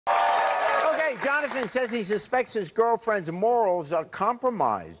Jonathan says he suspects his girlfriend's morals are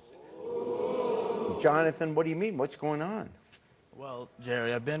compromised. Jonathan, what do you mean? What's going on? Well,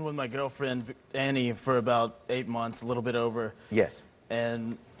 Jerry, I've been with my girlfriend, Annie, for about 8 months, a little bit over. Yes.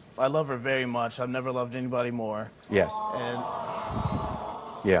 And I love her very much. I've never loved anybody more. Yes. And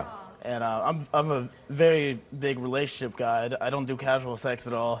yeah. And I'm a very big relationship guy. I don't do casual sex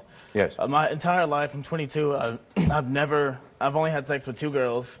at all. Yes. My entire life, I'm 22. I've only had sex with 2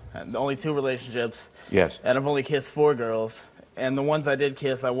 girls, and only 2 relationships. Yes. And I've only kissed 4 girls. And the ones I did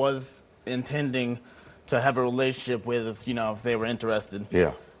kiss, I was intending to have a relationship with, if they were interested.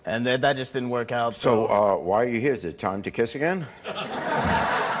 Yeah. And that just didn't work out. So why are you here? Is it time to kiss again?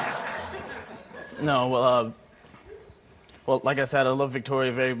 No, well, like I said, I love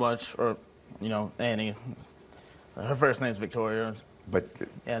Victoria very much, or, Annie. Her first name's Victoria.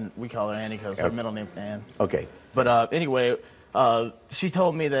 And we call her Annie because her middle name's Ann. Okay. But anyway, she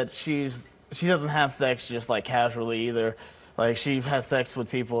told me that she doesn't have sex just like casually either. Like she has sex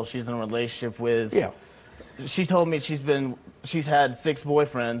with people she's in a relationship with. Yeah. She told me she's had 6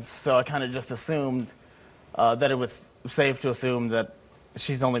 boyfriends, so I kind of just assumed that it was safe to assume that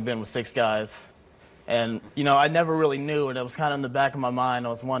she's only been with 6 guys. And, I never really knew, and it was kind of in the back of my mind. I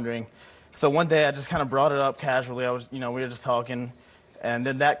was wondering. So one day I just kind of brought it up casually. We were just talking, and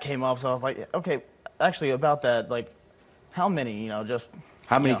then that came up. So I was like, okay, actually about that, like, how many, just...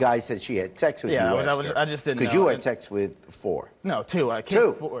 How many guys had she had sex with you? Yeah, I just didn't know. Because you had sex with 4. No, 2. I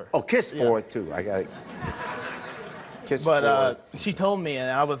kissed 4. Oh, kissed 4, too. I got it. Kissed 4. But she told me,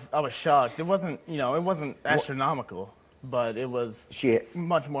 and I was shocked. It wasn't, it wasn't astronomical, but it was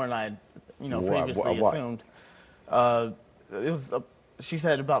much more than I had, previously assumed. It was, she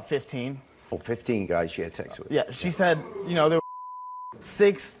said about 15. Oh, 15 guys she had sex with. Yeah, she said, there were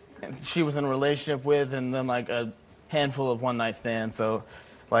 6 she was in a relationship with, and then like a handful of one-night stands. So,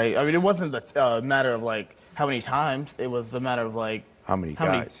 it wasn't a matter of like how many times. It was the matter of like how many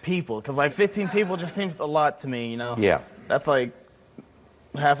people. Because like 15 people just seems a lot to me. Yeah. That's like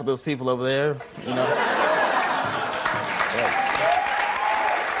half of those people over there.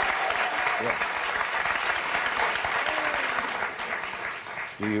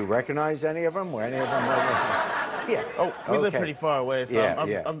 Do you recognize any of them? Were any of them? Yeah. Oh, we live pretty far away, so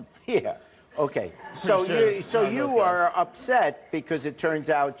yeah. Okay. So you are upset because it turns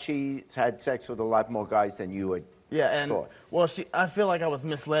out she's had sex with a lot more guys than you had thought. Well, I feel like I was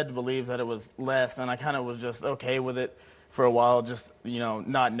misled to believe that it was less, and I kind of was just okay with it for a while, just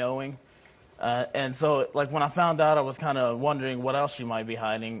not knowing. And so, like when I found out, I was kind of wondering what else she might be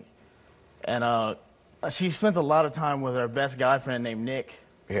hiding. And she spends a lot of time with her best guy friend named Nick.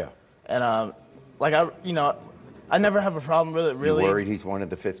 Yeah. And I never have a problem with it, really. You worried he's one of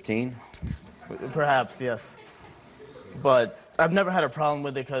the 15? Perhaps, yes. But I've never had a problem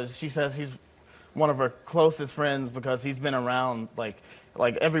with it because she says he's one of her closest friends because he's been around, like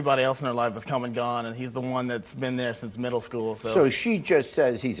everybody else in her life has come and gone, and he's the one that's been there since middle school. So she just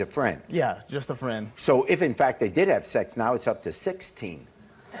says he's a friend? Yeah, just a friend. So if, in fact, they did have sex, now it's up to 16?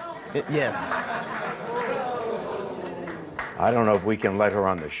 Yes. I don't know if we can let her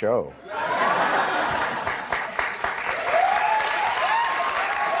on the show.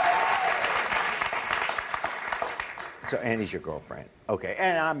 So Annie's your girlfriend. Okay,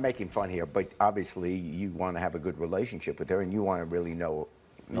 and I'm making fun here, but obviously you want to have a good relationship with her and you want to really know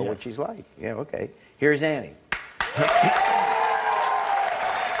what she's like. Yeah, okay. Here's Annie.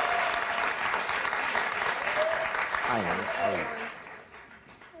 Hi, Annie. How are you?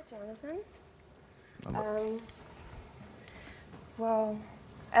 Hi, Jonathan. Well,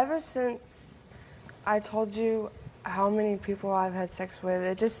 ever since I told you how many people I've had sex with,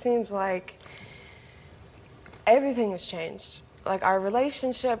 it just seems like everything has changed. Like our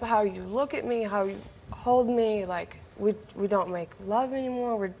relationship, how you look at me, how you hold me, like we don't make love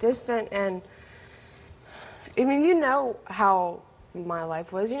anymore, we're distant. And I mean, you know how my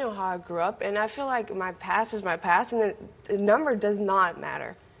life was, you know how I grew up, and I feel like my past is my past, and the number does not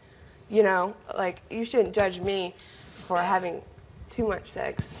matter. Like you shouldn't judge me for having too much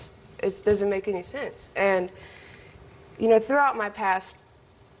sex. It doesn't make any sense. And throughout my past,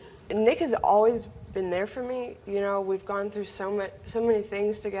 Nick has always been there for me. We've gone through so many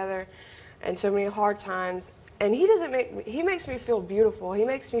things together and so many hard times, and he makes me feel beautiful. He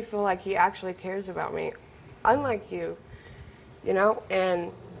makes me feel like he actually cares about me, unlike you,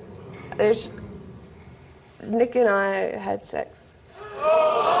 and Nick and I had sex.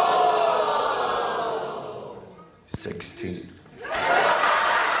 16.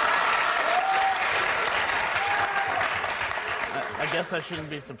 I guess I shouldn't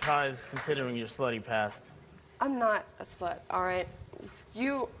be surprised considering your slutty past. I'm not a slut, all right?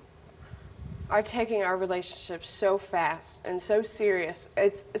 You are taking our relationship so fast and so serious.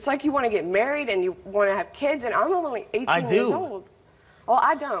 It's like you want to get married and you want to have kids, and I'm only 18 years old. Well,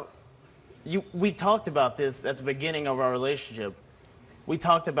 I don't. We talked about this at the beginning of our relationship. We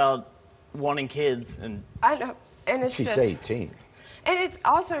talked about wanting kids, and I know, and it's She's just 18. And it's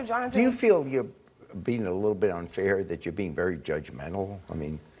also, Jonathan. Do you feel you're being a little bit unfair, that you're being very judgmental? I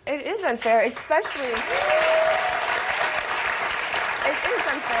mean, it is unfair, especially. It is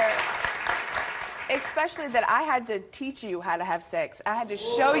unfair, especially that I had to teach you how to have sex. I had to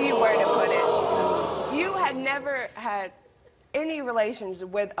show you where to put it. You had never had any relations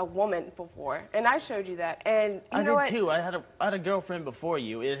with a woman before, and I showed you that. And you know I what? did too. I had a girlfriend before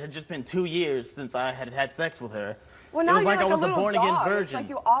you. It had just been 2 years since I had had sex with her. Well, now it was you're like I was a little born-again dog. virgin. It's like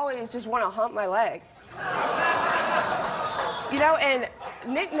you always just want to hump my leg. You know, and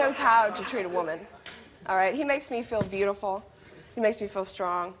Nick knows how to treat a woman. All right, he makes me feel beautiful. He makes me feel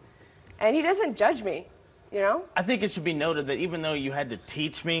strong, and he doesn't judge me. You know. I think it should be noted that even though you had to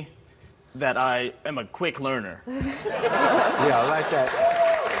teach me, that I am a quick learner. yeah, I like that.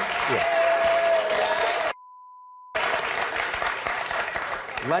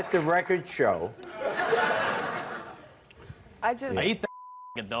 Yeah. Let the record show. I eat that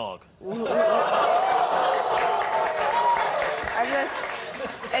like a dog.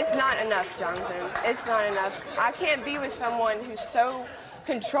 It's not enough, Jonathan. It's not enough. I can't be with someone who's so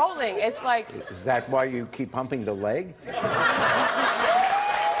controlling. It's like... Is that why you keep humping the leg?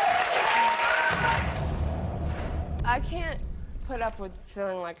 I can't put up with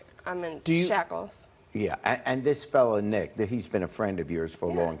feeling like I'm in shackles. Yeah, and this fella, Nick, that he's been a friend of yours for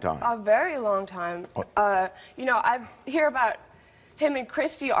a long time. A very long time. You know, I hear about him and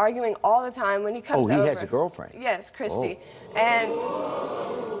Christy arguing all the time when he comes over. Oh, he has a girlfriend? Yes, Christy. Oh. And,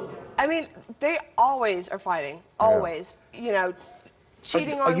 I mean, they always are fighting. Always. Yeah. You know,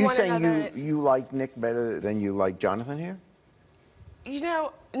 cheating on one another. Are you saying you like Nick better than you like Jonathan here? You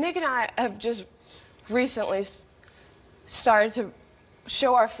know, Nick and I have just recently started to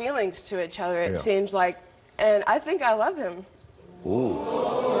show our feelings to each other, it seems like, and I think I love him. Ooh. You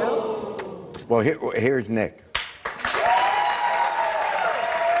know? Well, here's Nick.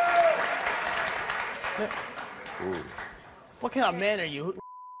 Ooh. What kind of man are you who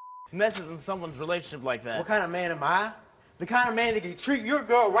messes in someone's relationship like that? What kind of man am I? The kind of man that can treat your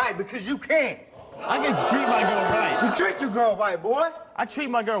girl right because you can. I can treat my girl right. You treat your girl right, boy. I treat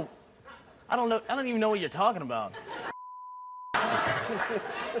my girl... I don't even know what you're talking about.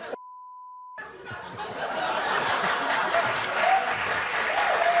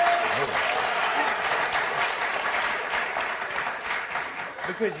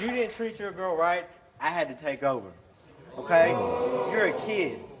 Because you didn't treat your girl right, I had to take over. Okay? You're a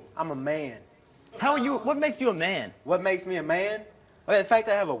kid. I'm a man. How are you? What makes you a man? What makes me a man? Well, the fact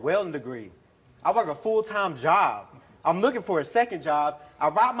that I have a welding degree. I work a full-time job. I'm looking for a second job. I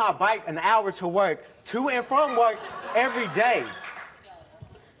ride my bike an hour to work, to and from work every day.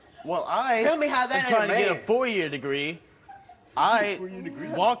 Well, I Tell me how that am ain't trying to a get a man. 4-year degree. I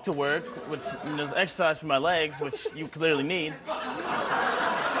walk to work, which is exercise for my legs, which you clearly need.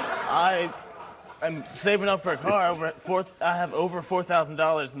 I am saving up for a car. I have over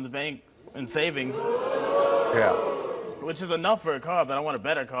 $4,000 in the bank in savings. Yeah. Which is enough for a car, but I want a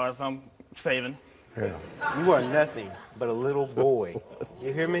better car, so I'm saving. Yeah. You are nothing but a little boy.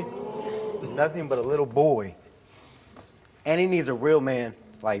 You hear me? Nothing but a little boy. And he needs a real man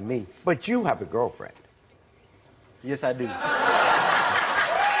like me. But you have a girlfriend. Yes, I do.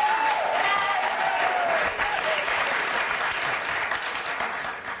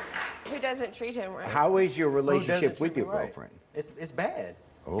 Who doesn't treat him right? How is your relationship with your Right. girlfriend? It's bad.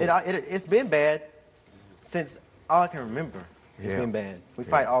 Oh. It's been bad since all I can remember. It's been bad. We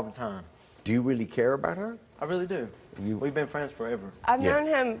fight all the time. Do you really care about her? I really do. We've been friends forever. I've known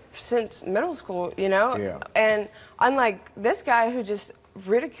him since middle school, you know? Yeah. And unlike this guy who just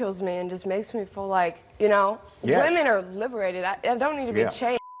ridicules me and just makes me feel like, you know, Yes. women are liberated. I don't need to be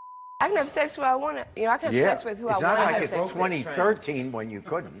chained. I can have sex who I want to, you know, I can have sex with who I want to It's not have like sex it's with. 2013 when you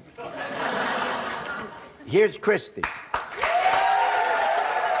couldn't. Here's Christy.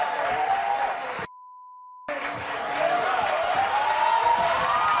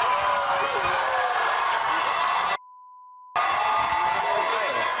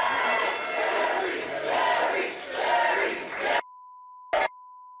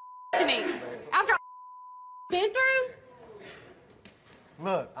 To me. After been through,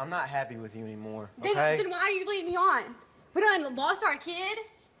 Look, I'm not happy with you anymore, then okay? why are you leading me on? We done lost our kid?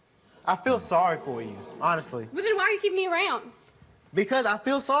 I feel sorry for you, honestly. But then why are you keeping me around? Because I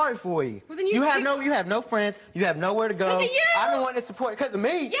feel sorry for you. Well, then you have no friends. You have nowhere to go. Because of you. I'm the one that support because of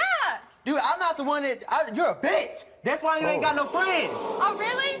me. Yeah. Dude, I'm not the one that, you're a bitch. That's why you ain't got no friends. Oh,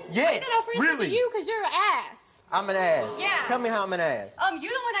 really? Yes, I ain't got no friends really. with you because you're an ass. I'm an ass. Yeah. Tell me how I'm an ass. You're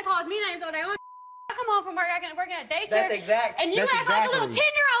the one that calls me names all day. I come home from work, I can work at a daycare. That's exact. And you that's act like a little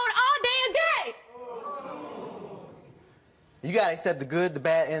exactly. 10-year-old all day and day. You gotta accept the good, the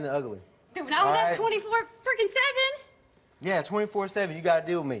bad, and the ugly. Dude, when I was All up right. 24 freaking 7. Yeah, 24/7, you gotta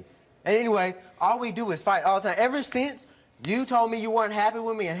deal with me. And anyways, all we do is fight all the time. Ever since you told me you weren't happy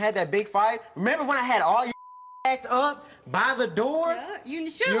with me and had that big fight, remember when I had all your act up by the door? Yeah, you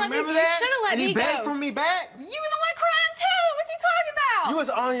should You have let me. remember You that? should have let and me he begged go. for me back? You were the one crying too. What you talking about? You was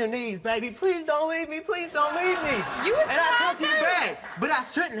on your knees, baby. Please don't leave me. Please don't leave me. You was and I crying took you too. back, but I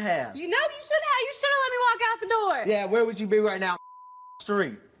shouldn't have. You know you should have. You should have let me walk out the door. Yeah, where would you be right now?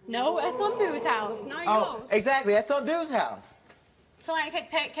 Street. No, at some dude's house, not Oh, yours. exactly. That's some dude's house. So I can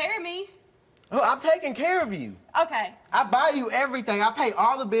take care of me. Oh, I'm taking care of you. Okay. I buy you everything. I pay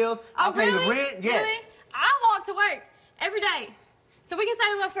all the bills. I Oh, pay really? the rent. Yes. Really? I walk to work every day, so we can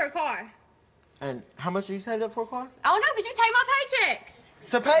save up for a car. And how much are you saved up for a car? Oh no, because you take my paychecks.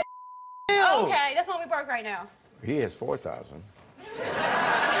 To pay bills. Okay, that's why we broke right now. He has 4,000.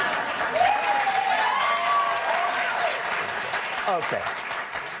 Okay.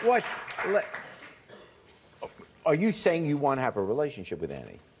 Are you saying you want to have a relationship with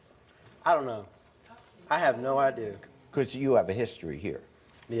Annie? I don't know. I have no idea. Because you have a history here.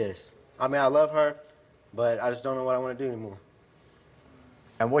 Yes. I mean, I love her, but I just don't know what I want to do anymore.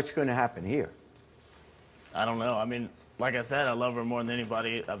 And what's going to happen here? I don't know. I mean, like I said, I love her more than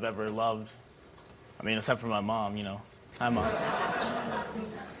anybody I've ever loved. I mean, except for my mom, you know. Hi, Mom.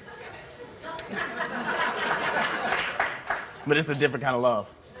 But it's a different kind of love.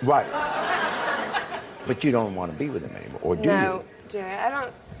 Right. But you don't want to be with him anymore, or do No, Jerry, I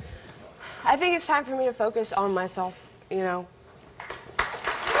don't. I think it's time for me to focus on myself, you know. you?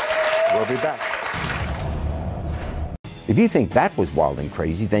 We'll be back. If you think that was wild and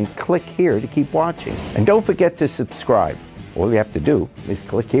crazy, then click here to keep watching. And don't forget to subscribe. All you have to do is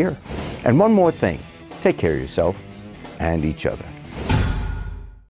click here. And one more thing, take care of yourself and each other.